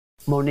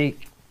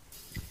Monique,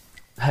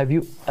 have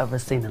you ever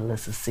seen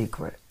Alyssa's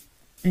Secret?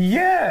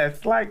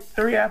 Yes, like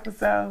 3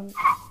 episodes.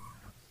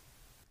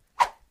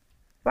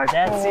 Like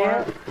That's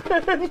 4.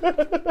 it?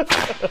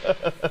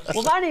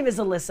 Well, my name is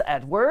Alyssa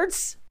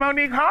Edwards.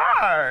 Monique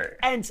Hart.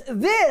 And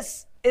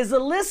this is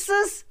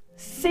Alyssa's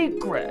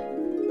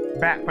Secret.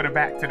 Back for the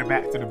back to the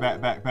back to the back,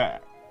 back,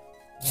 back.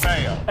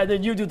 Bam. And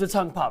then you do the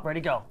tongue pop.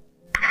 Ready, go.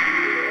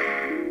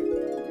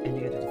 And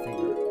you gotta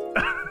do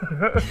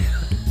the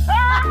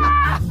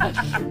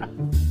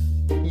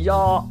finger.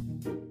 Y'all,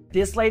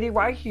 this lady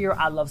right here,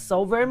 I love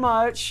so very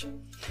much.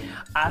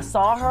 I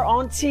saw her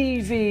on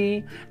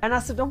TV, and I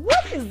said,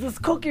 what is this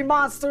Cookie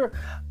Monster?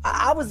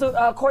 I was the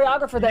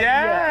choreographer that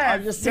year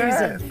on your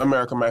season.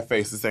 America My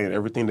Face is saying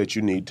everything that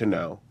you need to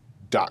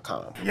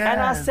know.com. Yes. And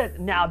I said,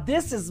 now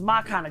this is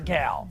my kind of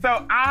gal.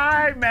 So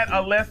I met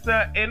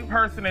Alyssa in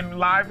person in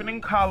Live and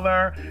in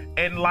Color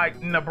in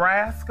like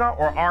Nebraska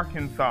or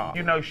Arkansas.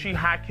 You know, she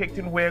high kicked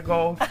and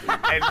wiggled,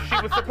 and she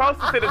was supposed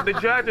to sit at the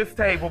judges'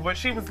 table, but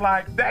she was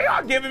like, they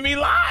are giving me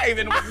live,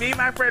 and with me,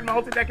 my friend,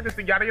 multi-decadist,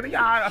 and yada, yada,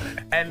 yada.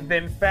 And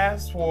then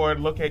fast forward,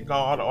 look at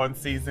God on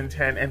season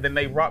 10, and then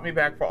they brought me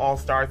back for All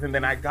Stars, and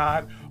then I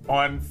got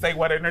on Say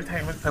What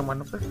Entertainment, some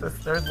one of the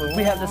sisters.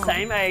 We have the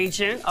same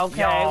agent,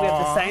 okay? Y'all. We have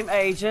the same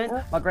agent.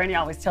 My granny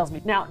always tells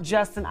me. Now,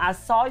 Justin, I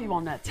saw you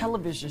on that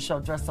television show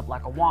dressed up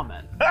like a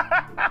woman.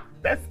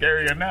 That's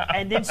scary enough.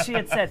 And then she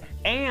had said,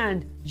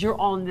 and you're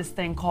on this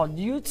thing called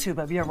YouTube.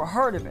 Have you ever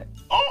heard of it?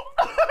 Oh.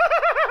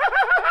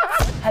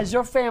 Has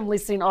your family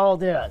seen all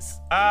this?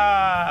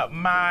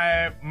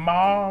 My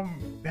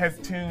mom has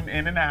tuned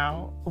in and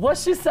out.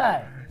 What'd she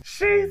say?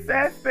 She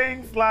says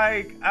things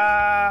like,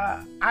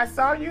 I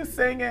saw you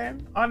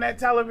singing on that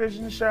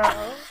television show.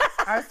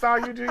 I saw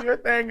you do your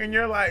thing, and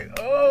you're like,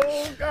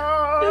 oh,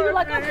 God. You're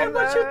like, okay,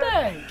 what you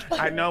think?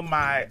 I know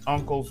my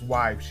uncle's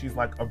wife, she's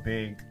like a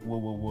big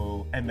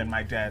woo-woo-woo, and then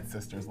my dad's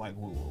sister's like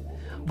woo-woo-woo.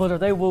 But are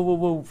they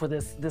woo-woo-woo for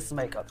this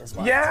makeup as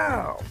well?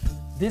 Yeah.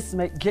 This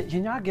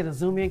can y'all get a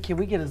zoom in? Can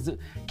we get a zoom?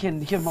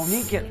 Can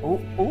Monique get, ooh.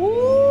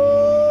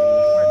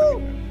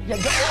 Yeah,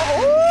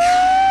 ooh.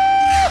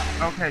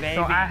 Okay, Baby.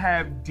 so I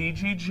have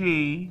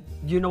DGG.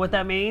 You know what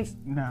that means?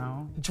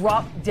 No.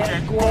 Drop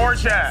Dead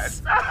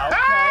Gorgeous.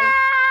 Okay.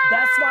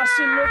 That's why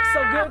she looks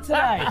so good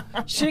today.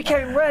 She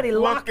came ready,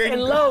 locked Looking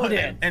and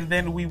loaded. And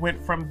then we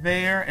went from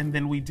there, and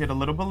then we did a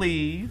little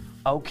Believe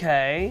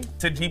Okay.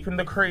 to deepen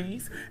the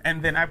crease,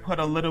 and then I put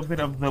a little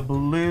bit of the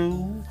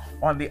blue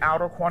on the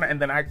outer corner,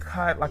 and then I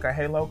cut like a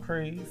halo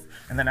crease,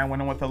 and then I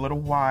went in with a little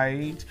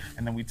white,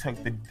 and then we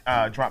took the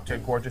Drop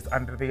Dead Gorgeous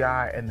under the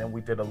eye, and then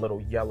we did a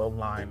little yellow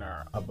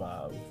liner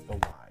above the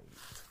white.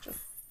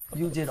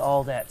 You did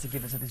all that to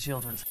give it to the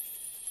children.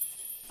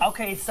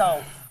 Okay,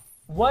 so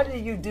what do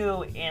you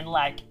do in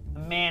like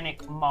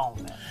manic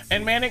moments?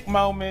 In manic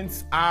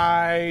moments,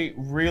 I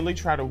really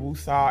try to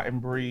woosah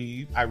and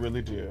breathe. I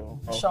really do.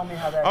 Show me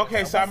how that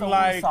Okay, is. so I'm What's a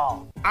like,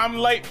 woosah? I'm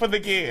late for the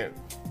gig.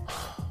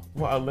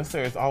 Well,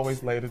 Alyssa is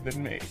always later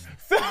than me.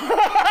 She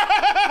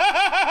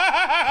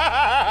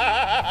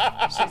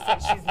said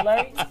she's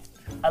late.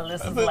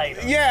 Alyssa's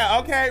later. Yeah,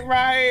 okay,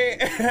 right.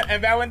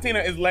 And Valentina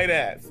is late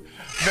as.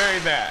 Very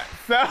bad.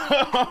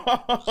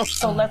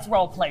 So let's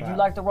role play. Do you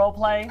like the role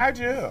play? I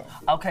do.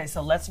 Okay,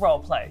 so let's role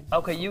play.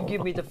 Okay, you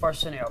give me the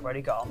first scenario.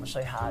 Ready, go. I'm gonna show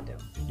you how I do.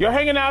 You're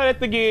hanging out at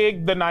the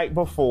gig the night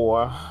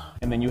before,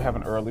 and then you have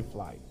an early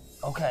flight.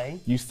 Okay.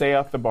 You stay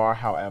at the bar,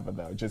 however,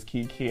 though. Just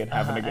keep kid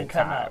having a good and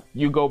come time. out.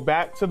 You go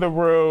back to the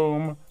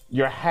room.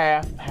 You're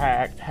half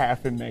packed,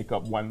 half in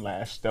makeup, one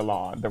lash still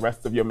on. The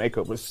rest of your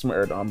makeup was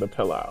smeared on the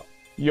pillow.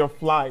 Your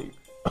flight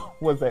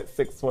was at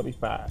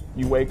 6:45.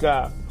 You wake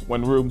up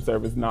when room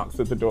service knocks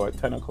at the door at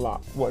 10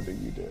 o'clock. What do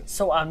you do?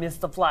 So I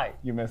missed the flight.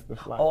 You missed the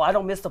flight. Oh, I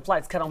don't miss the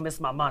flights because I don't miss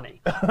my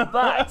money.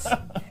 But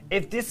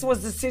if this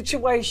was the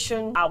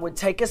situation, I would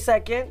take a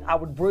second, I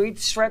would breathe,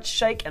 stretch,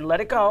 shake, and let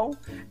it go.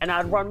 And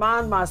I'd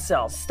remind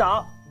myself,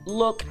 stop,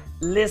 look,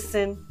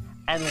 listen,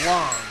 and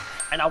learn.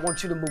 And I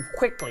want you to move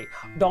quickly.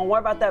 Don't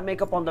worry about that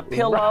makeup on the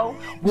pillow.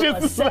 We'll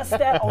assess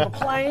that on the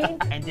plane.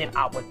 And then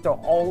I would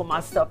throw all of my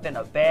stuff in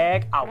a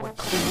bag. I would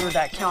clear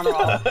that counter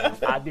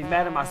off. I'd be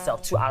mad at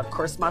myself too. I'd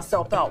curse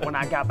myself out. When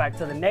I got back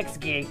to the next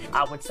gig,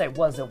 I would say,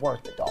 was it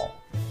worth it, doll?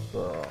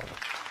 Girl.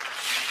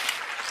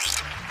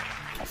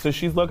 So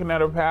she's looking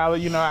at her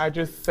palette. You know, I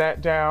just sat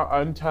down,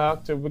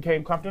 untucked, and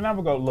became comfortable. And I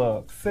would go,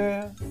 look,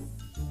 sis.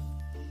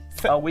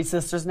 Are we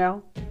sisters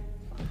now?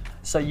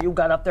 So you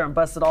got up there and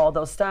busted all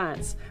those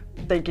stunts,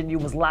 thinking you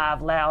was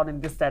live, loud,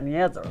 and this, that, and the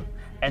other.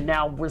 And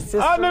now we're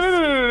sisters. Oh,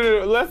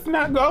 no. Let's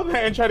not go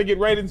there and try to get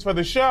ratings for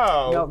the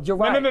show. No, you're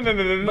right. No.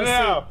 But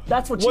see,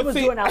 that's what you was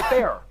doing out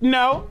there.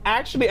 No,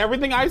 actually,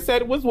 everything I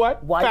said was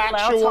what? Why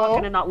factual. you loud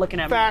talking and not looking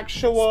at me?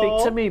 Factual.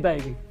 Speak to me,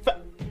 baby.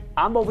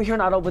 I'm over here,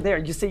 not over there.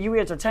 You see, you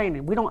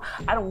entertaining.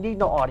 I don't need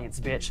no audience,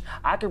 bitch.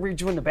 I can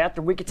read you in the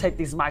bathroom. We can take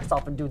these mics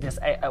off and do this.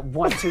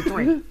 1, 2,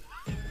 3.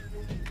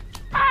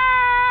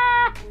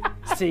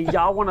 See,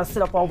 y'all want to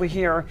sit up over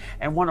here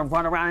and want to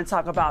run around and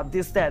talk about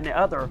this, that, and the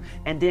other,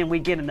 and then we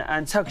get in the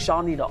Untucked.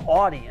 Y'all need an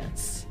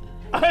audience.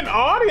 An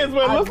audience?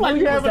 Well, it looks like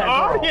you have an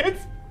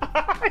audience.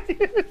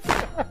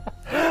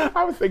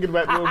 I was thinking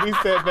about when we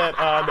said that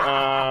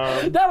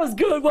on. That was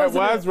good,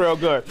 wasn't That was it? real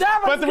good.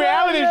 That was but the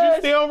reality is you're good.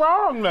 still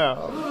wrong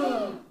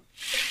now.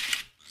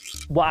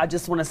 Well, I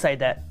just want to say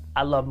that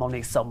I love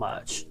Monique so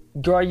much.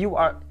 Girl, you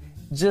are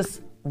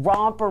just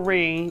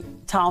rompery,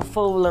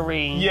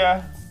 tomfoolery,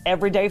 Yeah.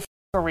 everyday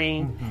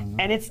f***ery,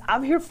 and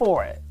I'm here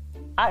for it.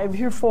 I am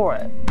here for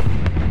it.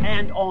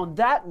 And on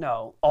that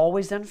note,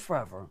 always and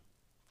forever,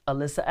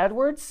 Alyssa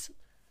Edwards.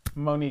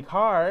 Monique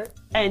Hart.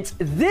 And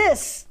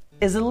this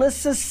is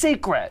Alyssa's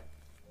secret.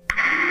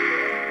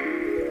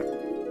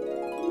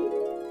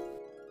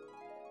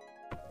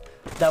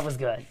 That was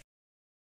good.